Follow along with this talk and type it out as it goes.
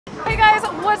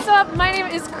guys, what's up? My name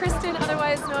is Kristen,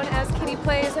 otherwise known as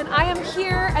KittyPlays, and I am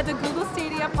here at the Google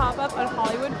Stadia pop-up on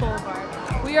Hollywood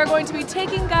Boulevard. We are going to be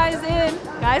taking guys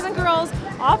and girls,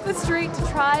 off the street to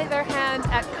try their hand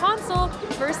at console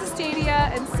versus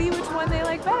Stadia and see which one they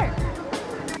like better.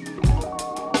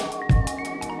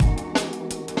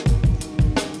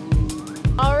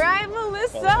 All right,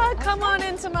 Melissa, come on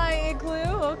into my igloo.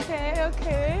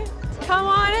 Okay. Come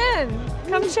on in.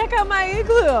 Come check out my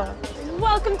igloo.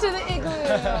 Welcome to the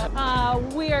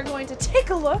igloo. We are going to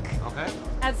take a look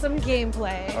at some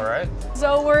gameplay. All right.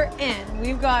 So we're in.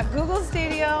 We've got Google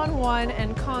Stadia on one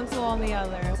and console on the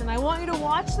other. And I want you to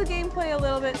watch the gameplay a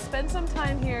little bit, spend some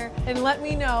time here, and let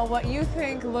me know what you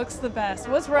think looks the best.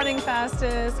 What's running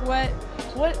fastest? What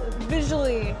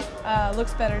visually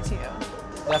looks better to you?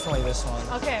 Definitely this one.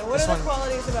 Okay, what are the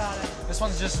qualities about it? This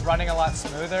one's just running a lot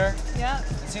smoother. Yeah.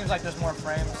 It seems like there's more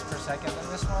frames per second than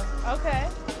this one. Okay.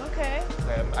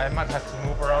 I might have to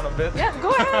move around a bit. Yeah, go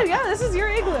ahead. Yeah, this is your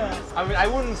igloo. I mean, I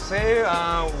wouldn't say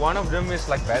one of them is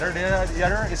like better than the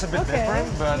other. It's a bit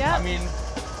different, but yeah. I mean,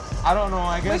 I don't know,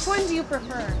 I guess. Which one do you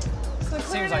prefer? So the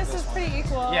clearness is pretty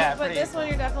equal, yeah, but this one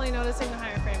you're definitely noticing the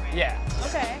higher frame rate. Yeah.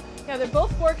 Okay. Yeah, they're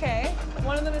both 4K.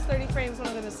 One of them is 30 frames, one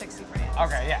of them is 60 frames.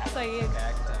 Okay, yeah. So you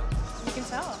can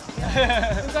tell. Yeah.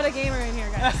 Yeah. We've got a gamer in here,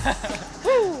 guys.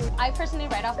 Woo! I personally,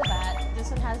 right off the bat,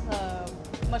 this one has a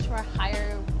much more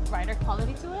higher rider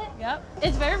quality to it. Yep.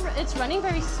 It's running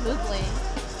very smoothly.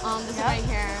 This one right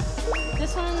here.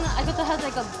 This one I thought has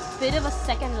like a bit of a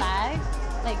second lag,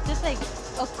 like just like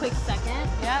a quick second.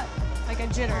 Yeah. Like a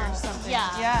jitter or something.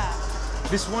 Yeah.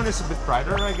 This one is a bit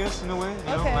brighter, I guess, in a way.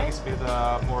 You know, like it's a bit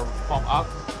more pop up.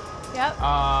 Yep.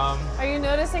 Are you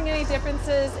noticing any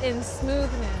differences in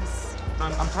smoothness?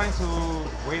 I'm trying to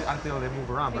wait until they move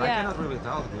around, but I cannot really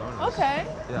tell, to be honest. Okay.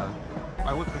 Yeah.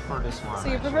 I would prefer this one.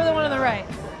 So you prefer the one on the right?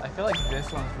 I feel like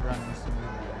this one's running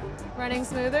smoother. Running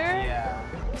smoother? Yeah.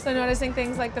 So noticing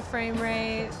things like the frame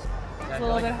rate is a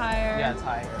little bit higher? Yeah, it's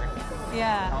higher.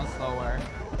 Yeah. Sounds slower.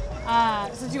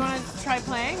 So do you want to try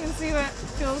playing and see what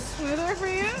feels smoother for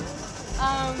you?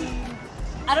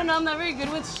 I don't know, I'm not very good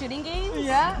with shooting games.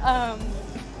 Yeah?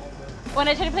 When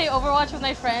I try to play Overwatch with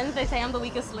my friends, they say I'm the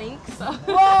weakest link, so.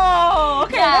 Whoa!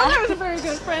 Okay, well, that was very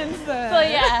good friends then. So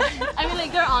yeah, I mean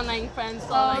like they're online friends,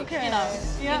 so like, you know,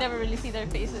 you never really see their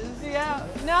faces. Yeah.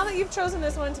 Now that you've chosen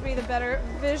this one to be the better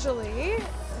visually,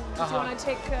 do you want to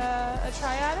take a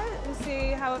try at it and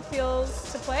see how it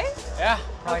feels to play? Yeah,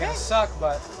 probably gonna suck,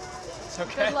 but it's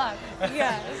okay. Good luck.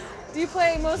 Yes. Do you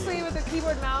play mostly with a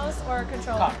keyboard, mouse, or a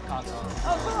controller? Console.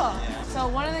 Oh, cool. Yeah. So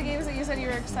one of the games that you said you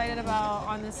were excited about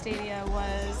on the Stadia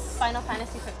was Final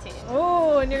Fantasy 15.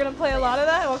 Oh, and you're gonna play a lot of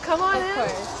that? Well, come on in. Of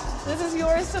course. This is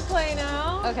yours to play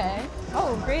now. Okay.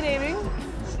 Oh, great aiming.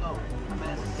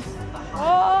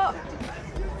 Oh.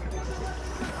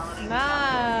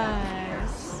 Nice.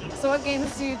 So what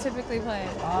games do you typically play?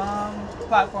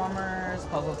 Platformers,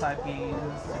 puzzle type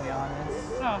games, to be honest.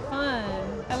 Oh,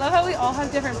 fun. I love how we all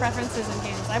have different preferences in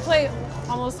games. I play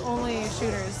almost only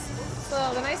shooters.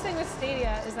 So the nice thing with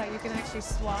Stadia is that you can actually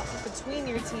swap between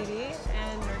your TV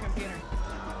and your computer.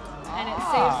 And it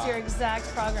saves your exact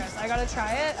progress. I got to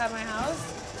try it at my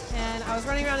house. And I was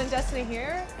running around in Destiny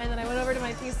here, and then I went over to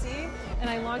my PC, and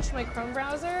I launched my Chrome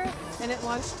browser, and it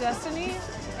launched Destiny,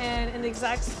 and in the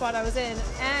exact spot I was in,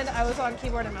 and I was on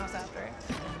keyboard and mouse after.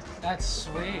 That's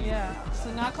sweet. Yeah,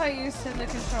 so not quite used to the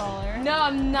controller. No,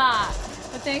 I'm not.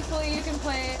 But thankfully you can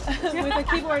play with a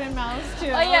keyboard and mouse too.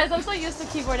 Oh yes, I'm so used to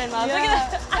keyboard and mouse. Yeah. Look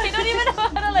at that. I don't even know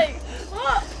how to like...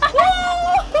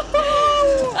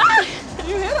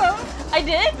 You hit him. I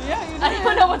did? Yeah, you did. I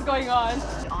don't know what's going on.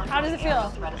 How does it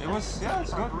feel? It was, yeah,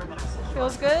 it's good.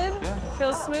 Feels good? Yeah.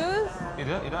 Feels smooth?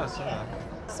 It does, yeah.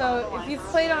 So if you've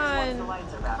played on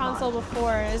console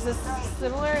before, is this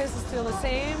similar? Does this feel the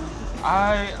same?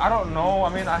 I don't know. I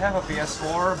mean, I have a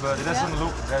PS4, but it doesn't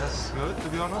look that good, to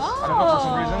be honest. I don't know, for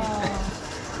some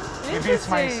reason. Maybe it's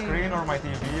my screen or my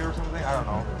TV or something. I don't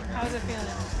know. How's it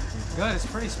feeling? Good, it's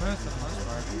pretty smooth for the most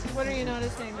part. What are you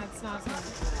noticing that's not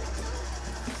smooth?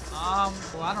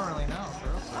 Well, I don't really know.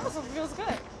 Oh, so it feels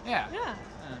good. Yeah.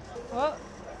 Well,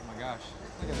 oh my gosh,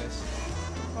 look at this.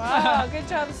 wow, good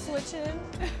job switching.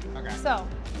 Okay. So,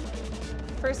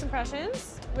 first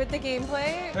impressions with the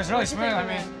gameplay. It was really smooth. I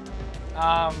mean,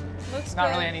 looks not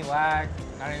good. really any lag,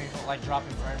 not any like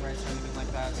dropping frame rates or anything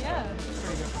like that. So yeah. it's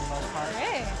pretty good for the most part.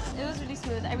 Great. It was really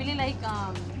smooth. I really like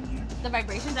the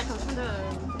vibrations that comes from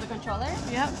the controller.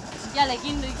 Yep. Yeah, like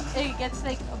it gets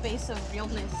like a base of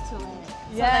realness to it.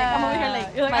 Yeah. So, like, I'm over here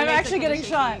like, you're like, my I'm legs actually are kinda getting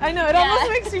shot. shaky. I know, it Yeah. almost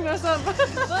makes you mess up. But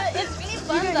it's really You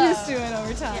fun get though. used to it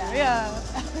over time. Yeah.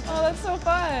 Oh, that's so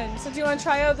fun. So do you want to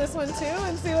try out this one too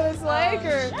and see what it's like?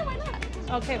 Or Sure, why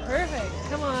not? okay, perfect.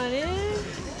 Come on in.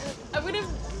 I'm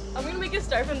gonna make it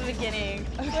start from the beginning.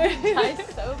 I'm gonna try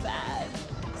so bad.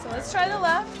 So let's try the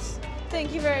left.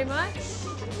 Thank you very much.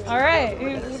 All right,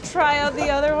 you try out the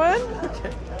other one.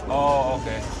 Oh,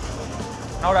 okay.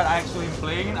 Now that I actually am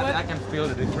playing, What? I can feel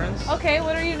the difference. Okay,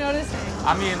 what are you noticing?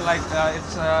 I mean, like,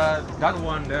 it's that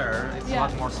one there, it's Yeah. a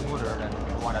lot more smoother than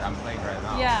the one that I'm playing right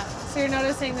now. Yeah, so you're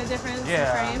noticing the difference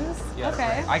Yeah. in frames? Yeah,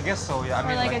 Okay. right. I guess so, yeah. I Or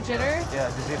mean, like a jitter? Yeah,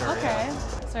 the jitter, Okay.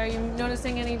 yeah. So are you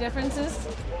noticing any differences?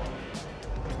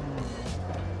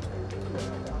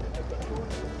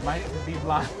 Might be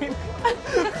blind.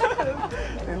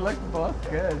 They look both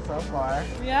good so far.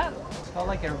 Yeah. Felt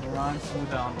like it runs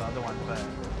smoother on the other one, but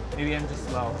maybe I'm just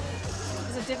slow.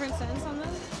 Is it different sense on them?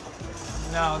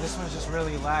 No, this one's just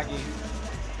really laggy.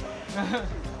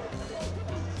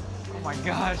 Oh my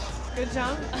gosh. Good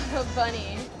jump. I'm a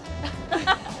bunny.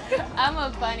 I'm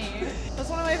a bunny. That's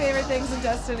one of my favorite things in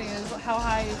Destiny is how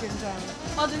high you can jump.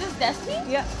 Oh, this is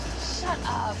Destiny? Yeah. Shut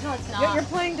up. No, it's not. Yeah, you're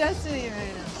playing Destiny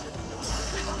right now.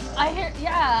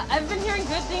 I've been hearing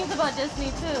good things about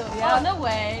Destiny too. Yeah. Oh, no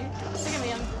way. Look at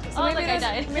me, So look, I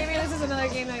died. maybe this is another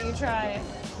game that you try.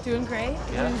 Doing great?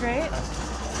 Yeah. Doing great?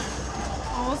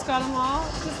 Almost got them all.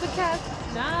 Just the cat.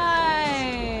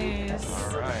 Nice.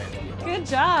 All right. Good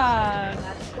job.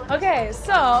 Okay,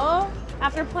 so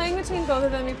after playing between both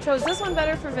of them, you chose this one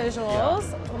better for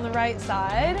visuals on the right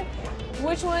side.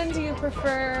 Which one do you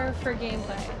prefer for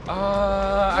gameplay?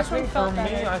 I Which one think for felt me,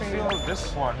 better I for feel you?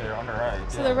 this one here on the right.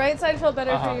 So yeah. the right side felt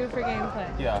better for Uh-huh. you for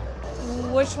gameplay. Yeah.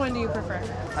 Which one do you prefer?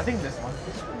 I think this one.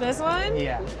 This one?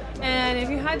 Yeah. And if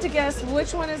you had to guess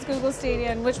which one is Google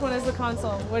Stadia and which one is the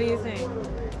console, what do you think?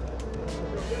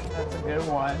 That's a good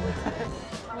one.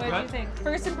 What do you Good. think?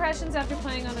 First impressions after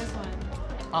playing on this one?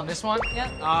 On this one?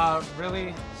 Yep.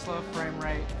 Really slow frame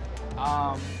rate.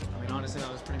 I mean, honestly,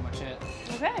 that was pretty much it.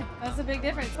 Okay, that's a big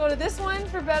difference. Go to this one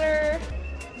for better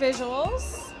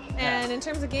visuals. And in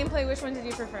terms of gameplay, which one did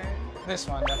you prefer? This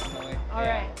one, definitely. All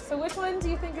yeah. right. So which one do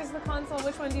you think is the console?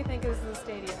 Which one do you think is the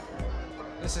Stadia?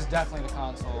 This is definitely the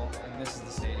console, and this is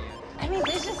the Stadia. I mean,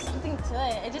 there's just something to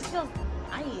it. It just feels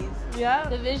nice. Yeah.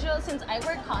 The visual, since I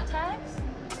wear contacts,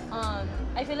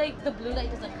 I feel like the blue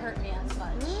light doesn't hurt me as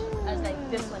much as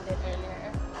like this one did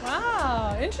earlier.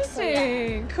 Wow,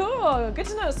 interesting. Cool. Good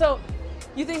to know. So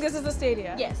you think this is the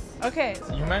Stadia? Yes. Okay.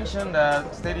 You mentioned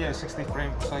that Stadia is 60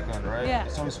 frames per second, right? Yeah.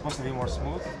 So it's supposed to be more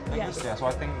smooth, I Yeah. guess. Yeah. So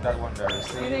I think that one there is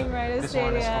Stadia. You think right is This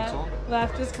one is Stadia, console.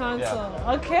 left is console.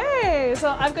 Okay,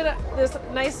 so I've got this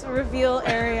nice reveal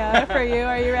area for you.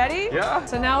 Are you ready? Yeah.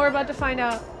 So now we're about to find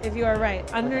out if you are right.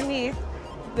 Underneath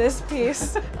this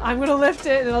piece, I'm gonna lift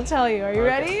it and it'll tell you. Are you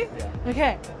ready? Yeah.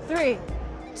 Okay, 3,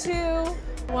 2,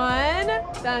 1.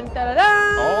 Dun, da, da, da.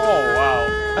 Oh,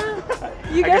 wow.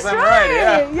 You I guessed guess I'm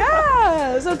right. right,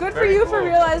 Yeah. So good for Very you for cool.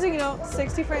 realizing,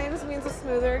 60 frames means a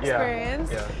smoother Yeah,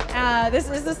 experience. yeah. This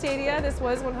is the Stadia. This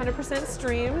was 100%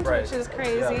 streamed, Right. which is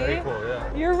crazy. Yeah, very cool,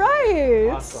 yeah. You're right.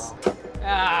 Awesome.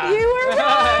 Ah, You were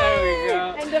right. There we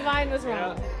go. And Divine was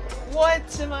wrong. What?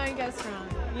 Divine guessed wrong.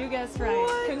 You guessed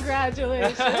right.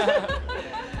 Congratulations.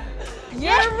 You're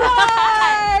Yes.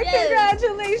 right. Yes.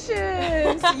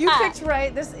 Congratulations. You picked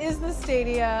right. This is the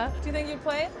Stadia. Do you think you'd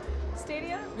play it?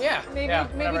 Stadia? Yeah. Maybe yeah,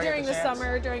 maybe whenever I get during the chance.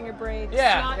 summer, during your breaks,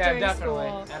 Yeah, not yeah, during definitely.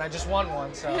 school. And I just won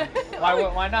one, so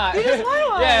why not? You just won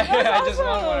one. yeah, That's I just won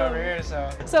one awesome. over here, so.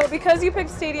 So because you picked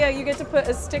Stadia, you get to put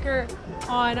a sticker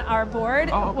on our board.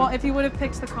 Oh, okay. Well, if you would have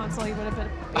picked the console, you would have been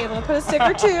able to put a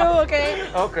sticker too, okay?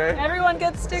 Okay. Everyone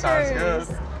gets stickers. Sounds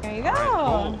good. There you go.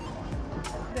 Alright,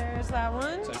 There's that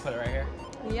one. So I put it right here.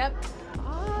 Yep.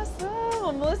 Awesome.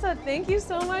 Well, Melissa, thank you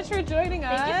so much for joining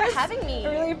us. Thank you for having me.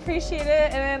 I really appreciate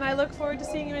it, and I look forward to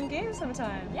seeing you in game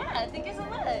sometime. Yeah, thank you so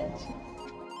much.